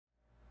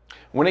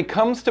When it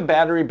comes to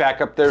battery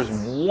backup, there's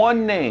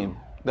one name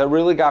that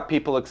really got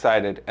people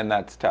excited, and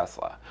that's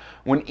Tesla.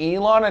 When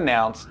Elon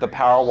announced the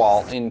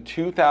Powerwall in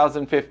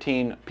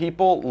 2015,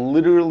 people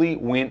literally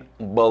went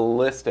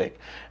ballistic.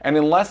 And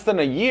in less than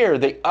a year,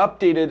 they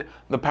updated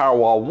the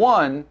Powerwall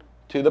 1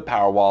 to the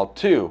Powerwall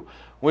 2,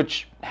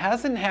 which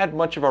hasn't had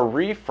much of a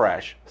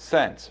refresh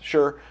since.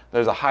 Sure,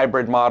 there's a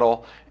hybrid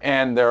model,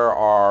 and there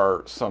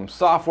are some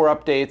software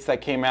updates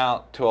that came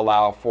out to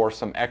allow for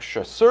some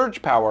extra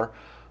surge power,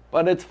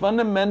 but it's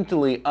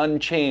fundamentally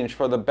unchanged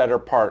for the better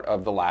part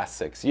of the last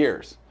 6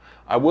 years.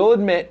 I will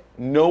admit,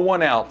 no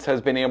one else has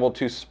been able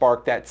to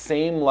spark that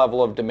same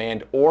level of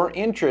demand or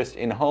interest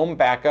in home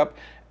backup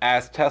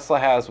as Tesla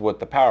has with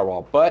the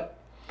Powerwall, but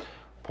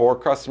poor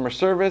customer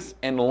service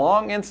and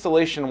long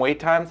installation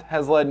wait times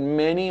has led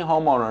many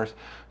homeowners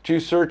to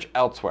search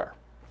elsewhere.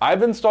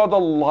 I've installed a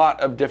lot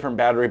of different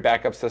battery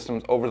backup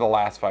systems over the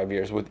last 5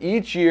 years, with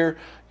each year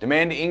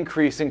demand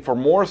increasing for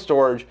more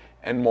storage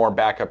and more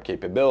backup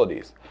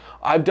capabilities.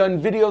 I've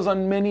done videos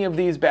on many of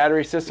these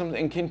battery systems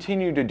and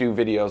continue to do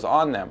videos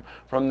on them,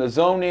 from the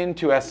Zone In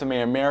to SMA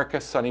America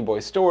Sunny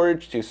Boy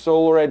Storage, to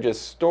SolarEdge's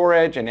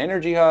Storage and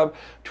Energy Hub,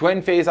 to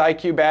Enphase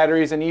IQ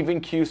batteries, and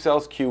even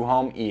Qcells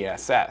Q-Home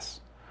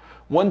ESS.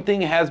 One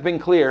thing has been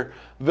clear: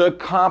 the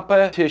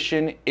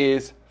competition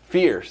is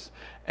fierce,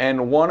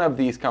 and one of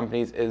these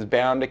companies is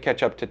bound to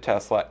catch up to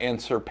Tesla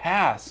and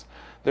surpass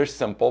their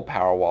simple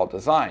Powerwall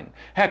design.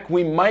 Heck,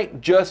 we might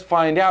just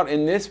find out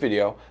in this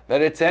video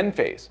that it's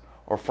Enphase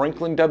or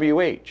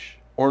FranklinWH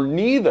or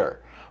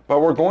neither, but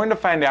we're going to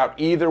find out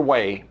either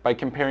way by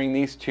comparing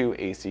these two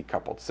AC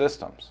coupled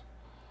systems.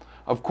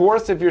 Of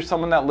course, if you're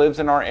someone that lives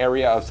in our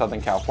area of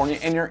Southern California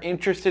and you're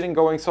interested in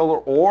going solar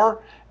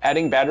or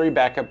adding battery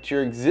backup to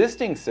your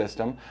existing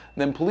system,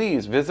 then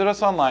please visit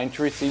us online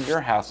to receive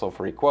your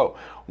hassle-free quote.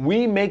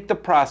 We make the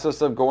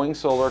process of going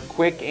solar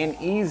quick and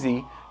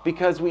easy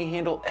because we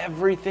handle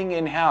everything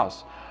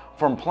in-house,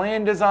 from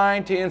plan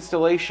design to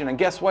installation. And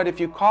guess what? If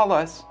you call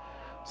us,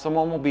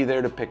 someone will be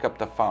there to pick up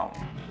the phone.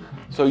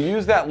 So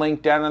use that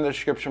link down in the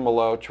description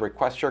below to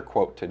request your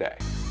quote today.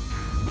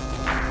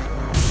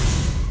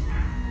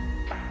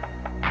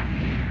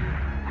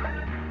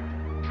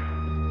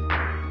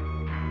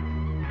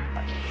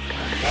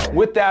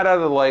 With that out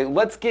of the way,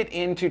 let's get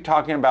into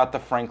talking about the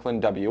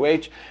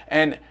FranklinWH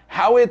and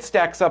how it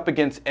stacks up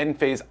against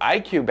Enphase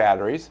IQ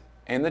batteries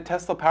and the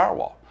Tesla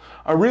Powerwall.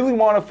 I really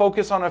want to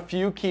focus on a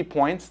few key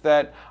points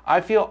that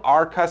I feel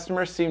our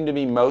customers seem to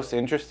be most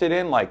interested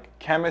in, like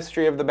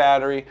chemistry of the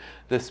battery,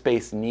 the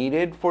space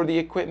needed for the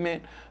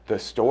equipment, the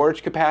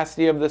storage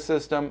capacity of the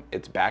system,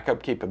 its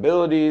backup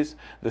capabilities,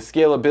 the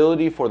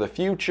scalability for the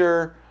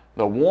future,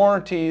 the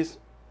warranties,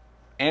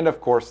 and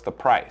of course the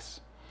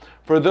price.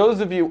 For those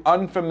of you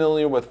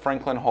unfamiliar with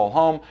Franklin Whole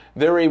Home,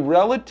 they're a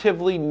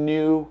relatively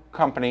new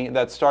company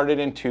that started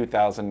in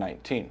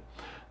 2019.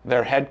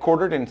 They're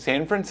headquartered in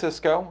San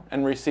Francisco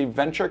and received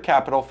venture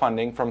capital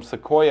funding from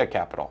Sequoia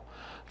Capital.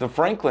 The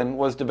Franklin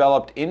was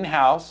developed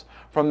in-house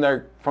from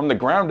the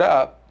ground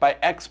up by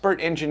expert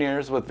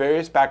engineers with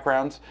various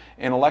backgrounds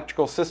in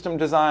electrical system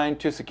design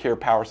to secure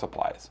power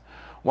supplies.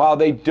 While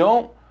they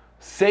don't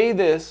say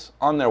this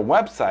on their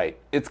website,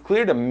 it's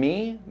clear to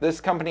me this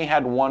company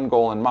had one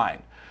goal in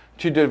mind: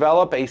 to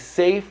develop a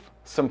safe,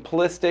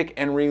 simplistic,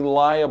 and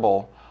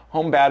reliable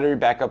home battery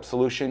backup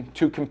solution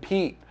to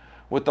compete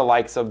with the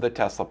likes of the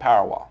Tesla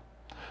Powerwall.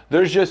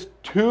 There's just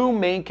two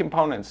main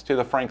components to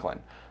the Franklin: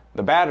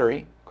 the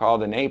battery,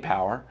 called an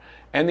A-Power,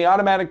 and the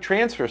automatic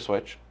transfer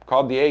switch,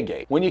 called the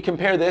A-Gate. When you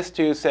compare this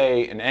to,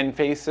 say, an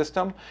Enphase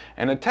system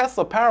and a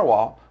Tesla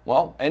Powerwall,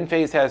 well,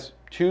 Enphase has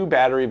two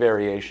battery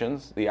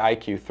variations, the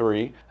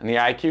IQ3 and the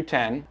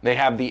IQ10. They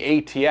have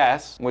the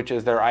ATS, which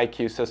is their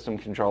IQ system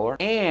controller,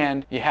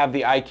 and you have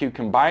the IQ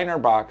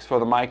combiner box for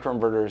the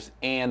microinverters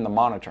and the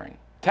monitoring.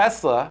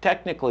 Tesla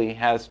technically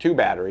has two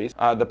batteries,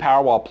 the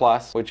Powerwall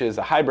Plus, which is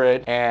a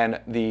hybrid, and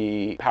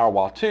the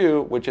Powerwall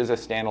 2, which is a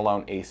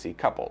standalone AC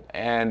coupled.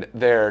 And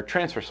their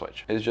transfer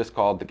switch is just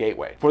called the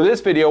Gateway. For this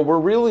video, we're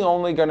really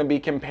only going to be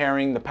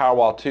comparing the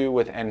Powerwall 2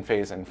 with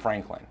Enphase and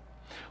Franklin.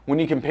 When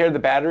you compare the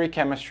battery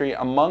chemistry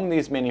among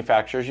these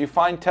manufacturers, you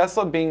find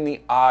Tesla being the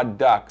odd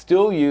duck,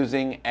 still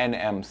using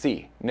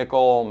NMC,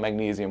 nickel,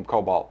 magnesium,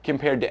 cobalt,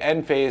 compared to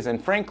Enphase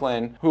and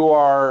Franklin, who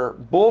are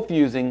both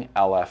using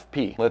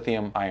LFP,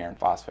 lithium iron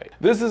phosphate.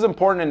 This is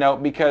important to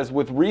note because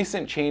with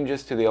recent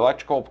changes to the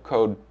electrical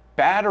code,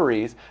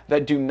 batteries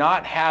that do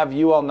not have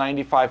UL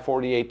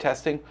 9548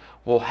 testing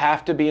will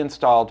have to be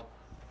installed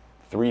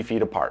 3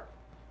 feet apart.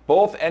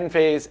 Both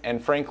Enphase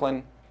and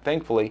Franklin,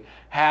 thankfully,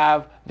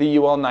 have the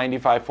UL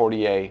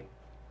 9540A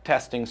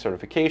testing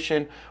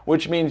certification,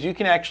 which means you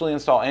can actually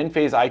install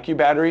Enphase IQ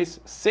batteries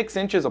 6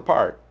 inches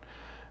apart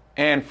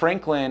and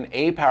Franklin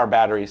A-Power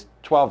batteries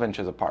 12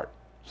 inches apart.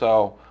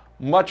 So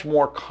much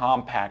more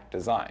compact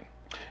design.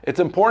 It's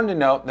important to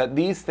note that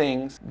these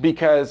things,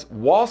 because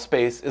wall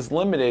space is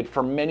limited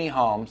for many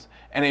homes,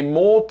 and a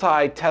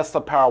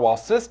multi-Tesla Powerwall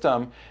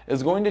system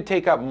is going to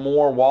take up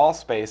more wall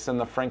space than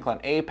the Franklin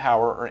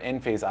A-Power or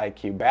Enphase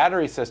IQ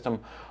battery system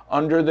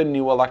under the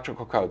new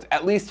electrical codes.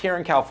 At least here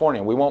in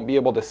California, we won't be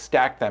able to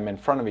stack them in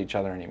front of each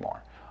other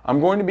anymore. I'm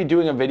going to be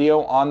doing a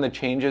video on the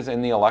changes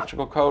in the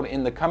electrical code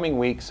in the coming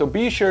weeks, so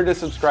be sure to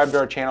subscribe to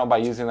our channel by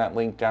using that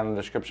link down in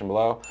the description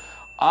below.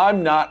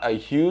 I'm not a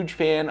huge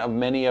fan of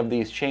many of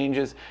these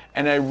changes,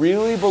 and I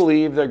really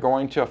believe they're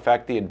going to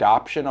affect the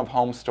adoption of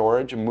home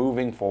storage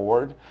moving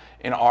forward,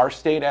 in our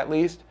state at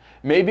least.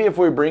 Maybe if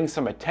we bring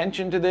some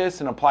attention to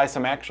this and apply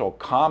some actual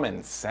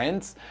common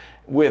sense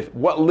with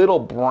what little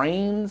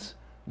brains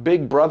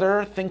Big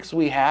Brother thinks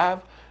we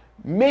have,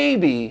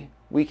 maybe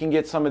we can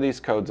get some of these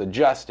codes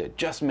adjusted,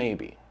 just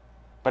maybe.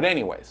 But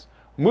anyways,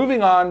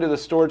 moving on to the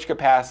storage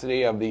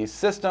capacity of these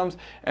systems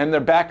and their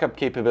backup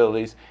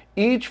capabilities,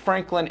 each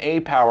Franklin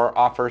A Power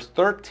offers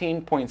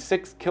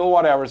 13.6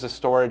 kilowatt hours of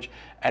storage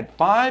at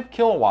 5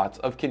 kilowatts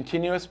of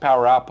continuous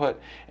power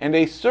output and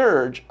a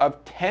surge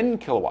of 10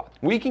 kilowatts.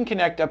 We can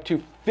connect up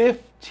to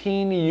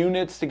 15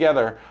 units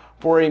together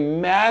for a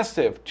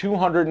massive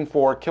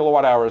 204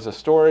 kilowatt hours of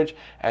storage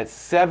at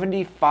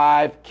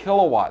 75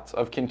 kilowatts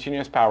of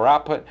continuous power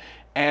output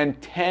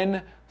and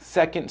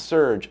 10-second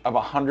surge of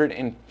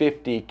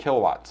 150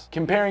 kilowatts.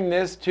 Comparing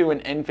this to an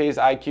Enphase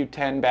IQ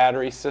 10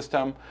 battery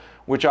system,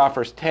 which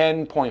offers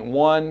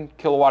 10.1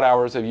 kilowatt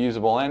hours of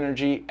usable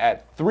energy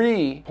at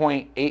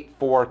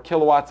 3.84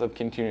 kilowatts of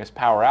continuous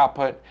power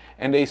output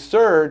and a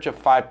surge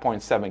of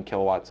 5.7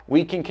 kilowatts,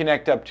 we can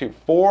connect up to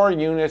 4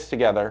 units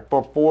together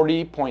for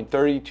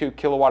 40.32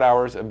 kilowatt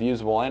hours of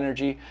usable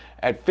energy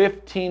at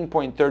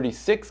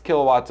 15.36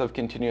 kilowatts of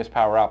continuous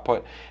power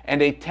output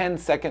and a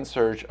 10-second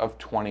surge of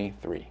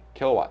 23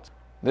 kilowatts.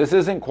 This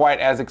isn't quite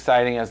as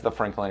exciting as the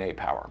Franklin A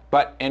Power,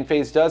 but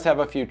Enphase does have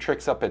a few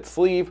tricks up its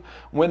sleeve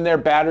when their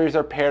batteries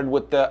are paired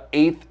with the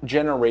 8th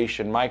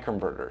generation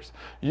microinverters.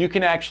 You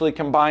can actually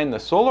combine the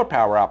solar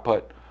power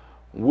output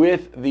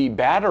with the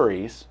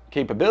batteries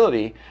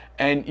capability,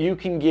 and you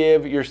can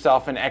give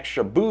yourself an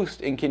extra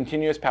boost in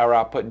continuous power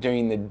output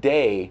during the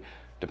day.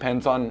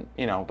 Depends on,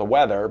 the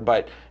weather,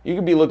 but you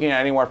could be looking at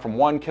anywhere from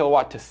 1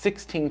 kilowatt to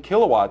 16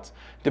 kilowatts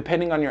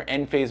depending on your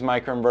Enphase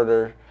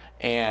microinverter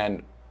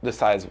and the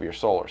size of your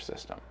solar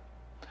system.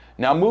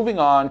 Now moving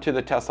on to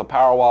the Tesla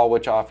Powerwall,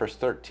 which offers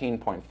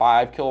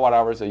 13.5 kilowatt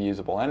hours of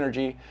usable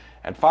energy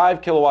and 5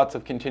 kilowatts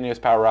of continuous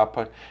power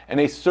output and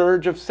a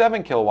surge of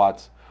 7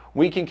 kilowatts,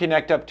 we can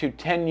connect up to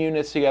 10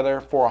 units together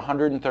for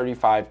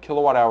 135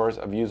 kilowatt hours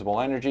of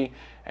usable energy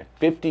and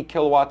 50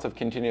 kilowatts of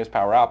continuous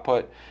power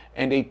output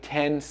and a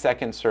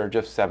 10-second surge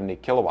of 70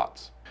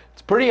 kilowatts.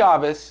 It's pretty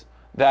obvious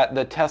that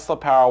the Tesla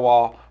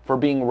Powerwall, for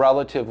being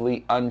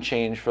relatively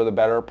unchanged for the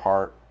better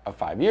part of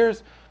 5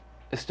 years,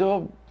 is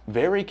still a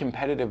very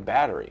competitive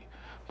battery.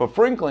 But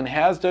Franklin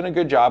has done a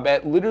good job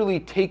at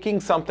literally taking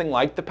something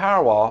like the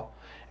Powerwall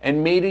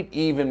and made it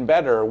even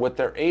better with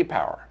their A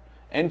Power.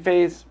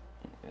 Enphase,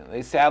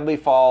 they sadly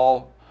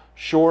fall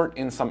short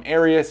in some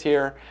areas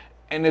here,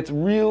 and it's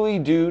really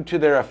due to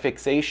their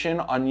fixation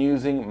on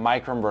using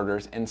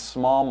microinverters and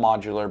small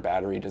modular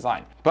battery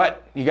design.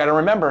 But you got to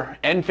remember,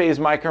 Enphase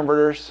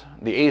microinverters,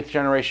 the 8th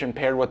generation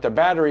paired with their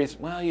batteries,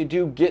 well, you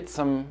do get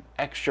some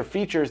extra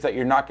features that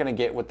you're not going to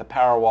get with the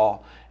Powerwall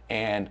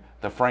and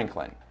the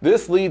Franklin.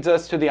 This leads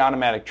us to the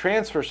automatic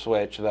transfer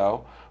switch,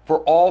 though, for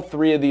all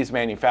 3 of these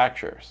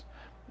manufacturers,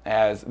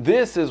 as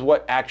this is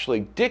what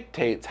actually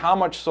dictates how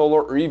much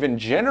solar or even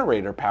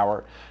generator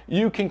power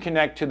you can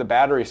connect to the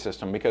battery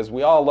system, because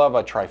we all love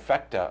a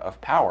trifecta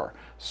of power: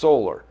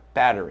 solar,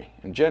 battery,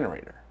 and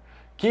generator.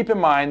 Keep in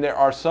mind there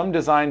are some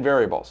design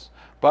variables,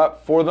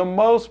 but for the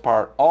most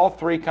part, all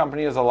 3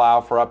 companies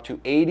allow for up to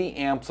 80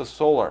 amps of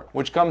solar,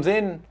 which comes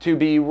in to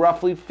be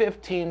roughly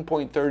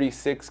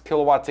 15.36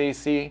 kilowatts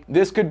AC.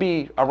 This could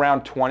be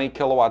around 20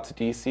 kilowatts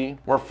DC.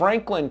 Where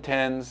Franklin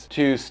tends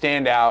to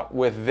stand out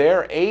with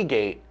their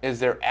A-gate is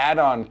their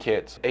add-on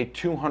kits, a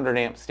 200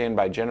 amp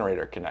standby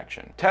generator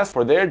connection. Tesla,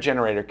 for their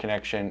generator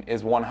connection,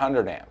 is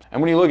 100 amps.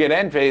 And when you look at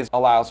Enphase,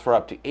 allows for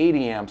up to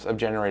 80 amps of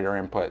generator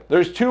input.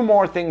 There's 2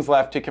 more things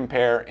left to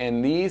compare,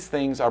 and these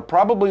things are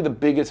probably the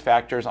biggest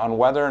factor on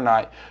whether or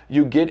not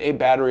you get a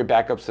battery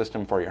backup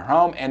system for your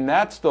home, and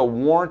that's the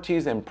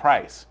warranties and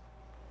price.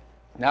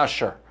 Now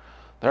sure,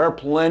 there are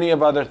plenty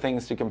of other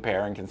things to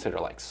compare and consider,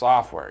 like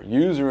software,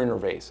 user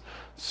interface,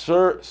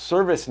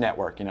 service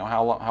network,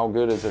 how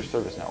good is their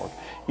service network,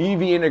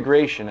 EV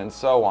integration, and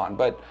so on.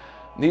 But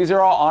these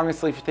are all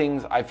honestly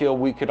things I feel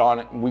we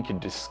could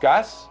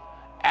discuss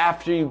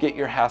after you get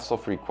your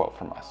hassle-free quote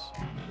from us.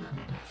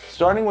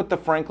 Starting with the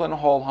Franklin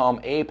Whole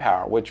Home A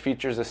Power, which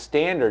features a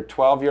standard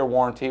 12-year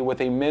warranty with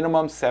a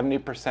minimum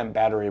 70%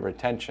 battery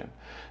retention.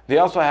 They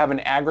also have an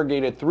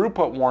aggregated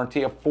throughput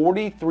warranty of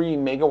 43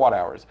 megawatt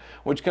hours,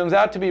 which comes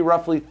out to be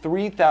roughly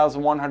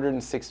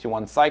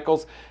 3,161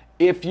 cycles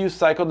if you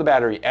cycle the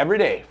battery every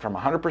day from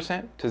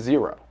 100% to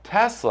 0.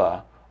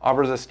 Tesla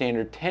offers a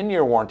standard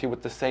 10-year warranty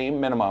with the same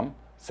minimum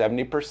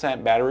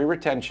 70% battery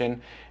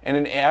retention and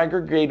an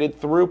aggregated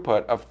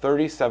throughput of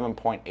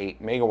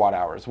 37.8 megawatt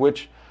hours,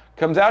 which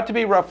comes out to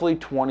be roughly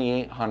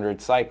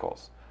 2,800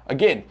 cycles.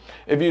 Again,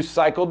 if you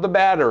cycled the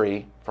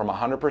battery from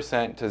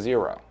 100% to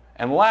 0.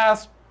 And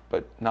last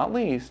but not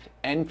least,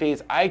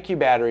 Enphase IQ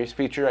batteries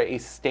feature a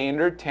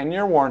standard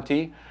 10-year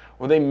warranty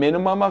with a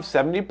minimum of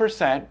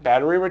 70%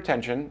 battery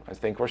retention. I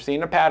think we're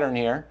seeing a pattern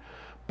here.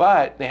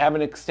 But they have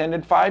an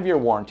extended 5-year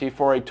warranty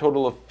for a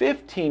total of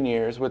 15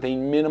 years with a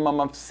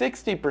minimum of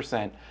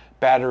 60%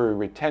 battery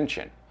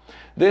retention.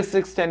 This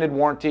extended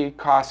warranty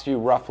costs you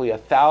roughly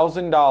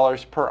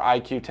 $1,000 per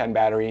IQ10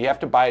 battery. You have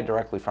to buy it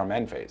directly from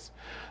Enphase.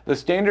 The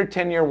standard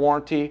 10-year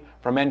warranty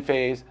from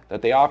Enphase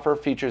that they offer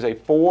features a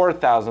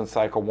 4,000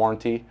 cycle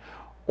warranty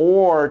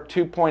or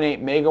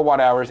 2.8 megawatt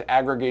hours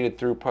aggregated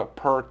throughput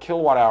per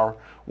kilowatt hour,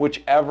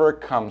 whichever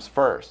comes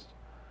first,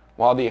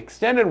 while the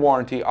extended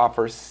warranty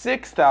offers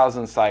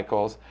 6,000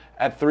 cycles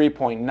at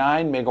 3.9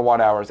 megawatt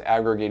hours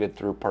aggregated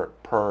throughput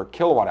per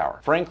kilowatt hour.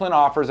 Franklin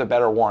offers a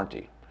better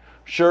warranty.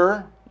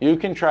 Sure, you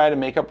can try to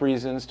make up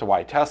reasons to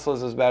why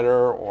Tesla's is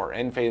better or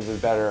Enphase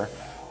is better,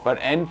 but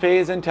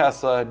Enphase and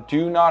Tesla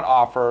do not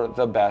offer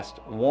the best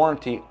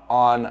warranty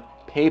on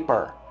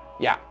paper.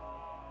 Yeah,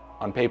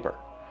 on paper.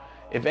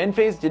 If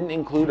Enphase didn't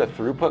include a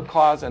throughput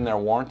clause in their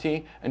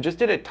warranty and just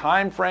did a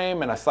time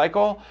frame and a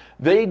cycle,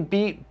 they'd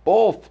beat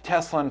both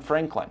Tesla and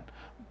Franklin.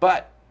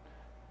 But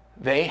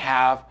they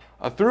have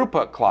a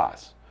throughput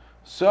clause.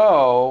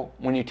 So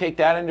when you take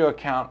that into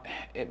account,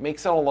 it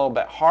makes it a little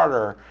bit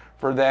harder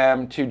for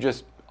them to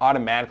just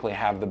automatically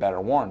have the better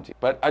warranty.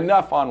 But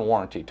enough on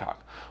warranty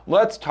talk.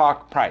 Let's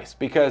talk price,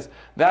 because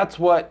that's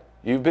what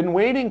you've been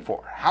waiting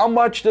for. How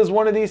much does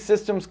one of these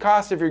systems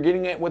cost if you're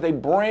getting it with a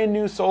brand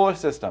new solar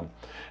system?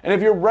 And if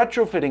you're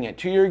retrofitting it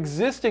to your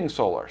existing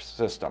solar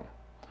system?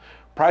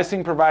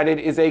 Pricing provided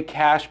is a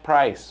cash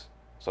price,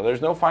 so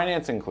there's no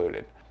finance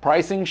included.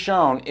 Pricing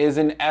shown is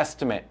an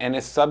estimate and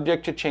is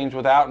subject to change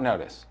without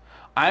notice.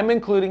 I'm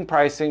including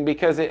pricing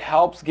because it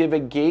helps give a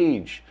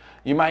gauge.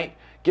 You might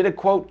get a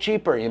quote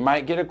cheaper, you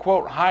might get a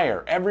quote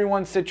higher.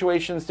 Everyone's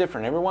situation is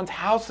different, everyone's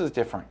house is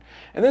different.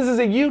 And this is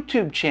a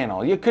YouTube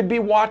channel. You could be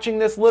watching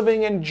this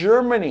living in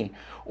Germany,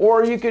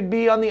 or you could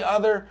be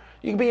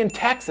you could be in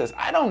Texas.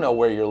 I don't know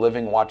where you're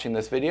living watching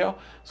this video,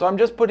 so I'm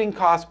just putting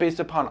costs based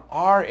upon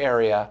our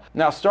area.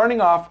 Now, starting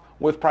off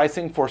with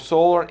pricing for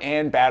solar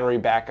and battery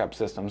backup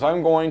systems,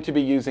 I'm going to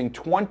be using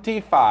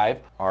 25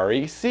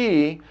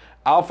 REC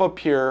Alpha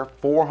Pure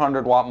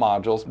 400 watt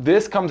modules.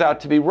 This comes out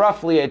to be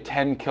roughly a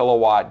 10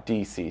 kilowatt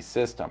DC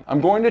system.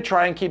 I'm going to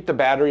try and keep the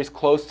batteries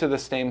close to the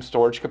same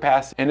storage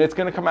capacity, and it's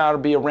going to come out to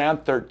be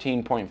around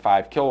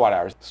 13.5 kilowatt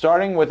hours.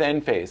 Starting with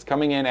Enphase,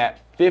 coming in at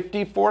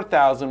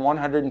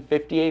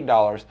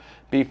 $54,158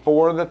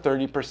 before the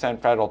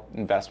 30% federal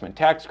investment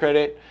tax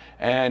credit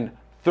and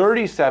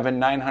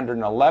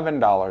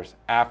 $37,911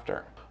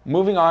 after.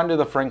 Moving on to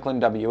the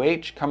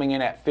FranklinWH, coming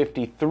in at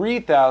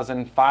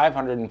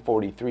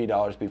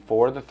 $53,543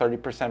 before the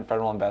 30%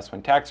 federal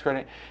investment tax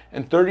credit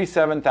and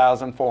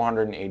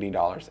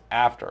 $37,480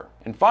 after.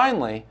 And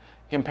finally,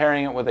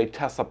 comparing it with a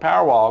Tesla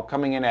Powerwall,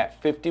 coming in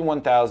at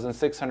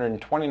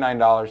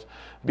 $51,629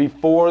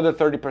 before the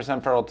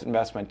 30% federal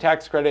investment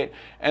tax credit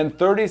and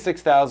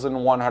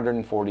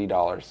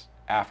 $36,140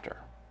 after.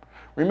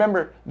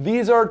 Remember,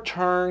 these are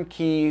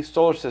turnkey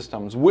solar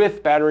systems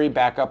with battery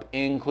backup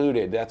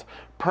included. That's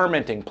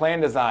permitting,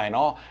 plan design,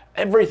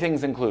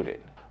 everything's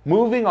included.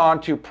 Moving on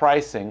to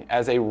pricing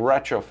as a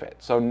retrofit.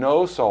 So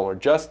no solar,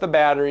 just the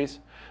batteries.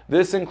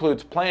 This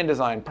includes plan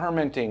design,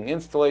 permitting,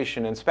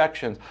 installation,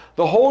 inspections,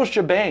 the whole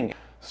shebang.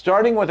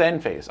 Starting with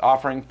Enphase,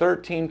 offering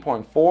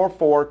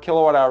 13.44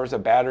 kilowatt hours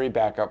of battery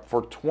backup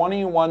for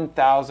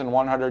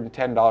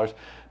 $21,110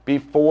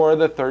 before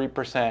the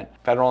 30%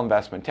 federal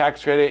investment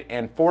tax credit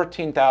and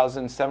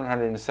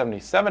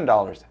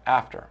 $14,777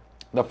 after.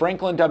 The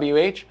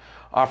FranklinWH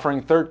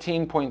offering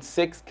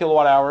 13.6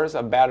 kilowatt hours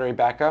of battery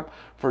backup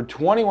for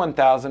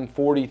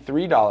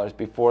 $21,043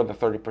 before the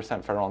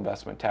 30% federal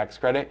investment tax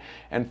credit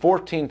and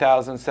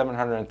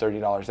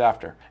 $14,730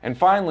 after. And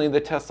finally,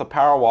 the Tesla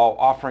Powerwall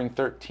offering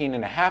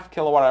 13.5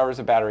 kilowatt hours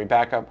of battery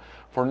backup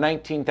for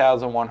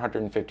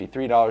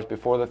 $19,153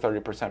 before the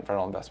 30%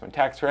 federal investment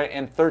tax credit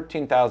and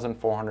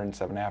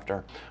 $13,407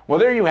 after. Well,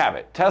 there you have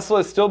it. Tesla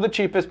is still the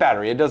cheapest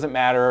battery. It doesn't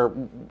matter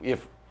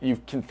if you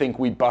can think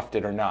we buffed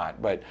it or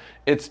not, but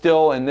it's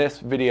still in this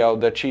video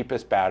the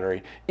cheapest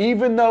battery,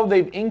 even though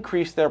they've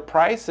increased their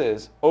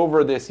prices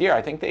over this year.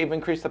 I think they've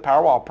increased the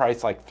Powerwall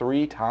price like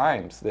 3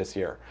 times this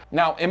year.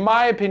 Now, in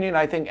my opinion,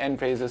 I think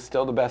Enphase is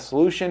still the best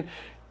solution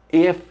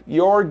if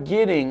you're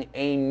getting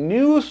a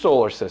new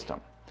solar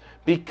system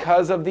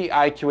because of the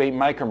IQ8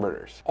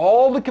 microinverters.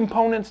 All the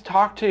components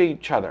talk to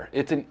each other.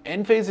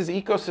 Enphase's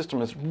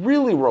ecosystem is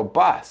really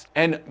robust.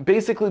 And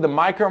basically the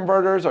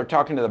microinverters are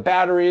talking to the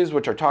batteries,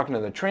 which are talking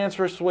to the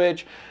transfer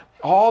switch.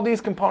 All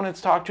these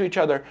components talk to each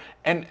other,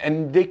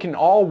 and they can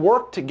all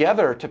work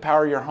together to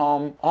power your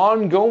home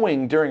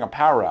ongoing during a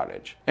power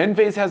outage.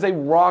 Enphase has a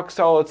rock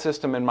solid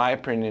system, in my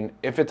opinion,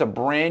 if it's a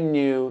brand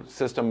new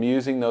system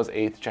using those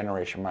 8th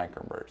generation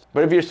microinverters.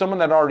 But if you're someone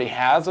that already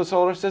has a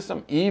solar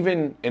system,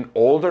 even an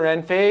older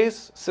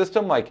Enphase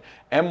system like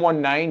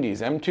M190s,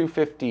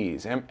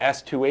 M250s,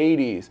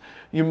 S280s,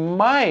 you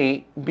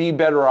might be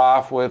better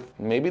off with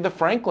maybe the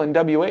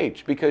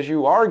FranklinWH, because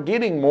you are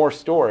getting more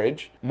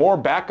storage, more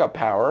backup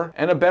power,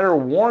 and a better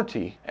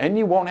warranty. And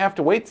you won't have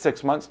to wait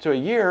 6 months to a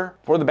year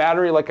for the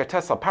battery like a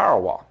Tesla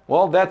Powerwall.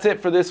 Well, that's it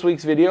for this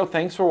week's video.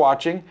 Thanks for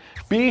watching.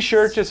 Be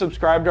sure to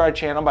subscribe to our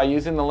channel by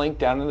using the link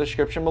down in the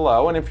description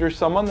below. And if you're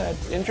someone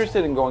that's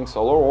interested in going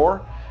solar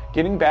or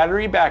getting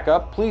battery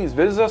backup, please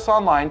visit us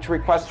online to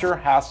request your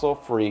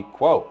hassle-free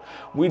quote.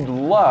 We'd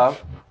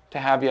love to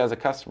have you as a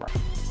customer.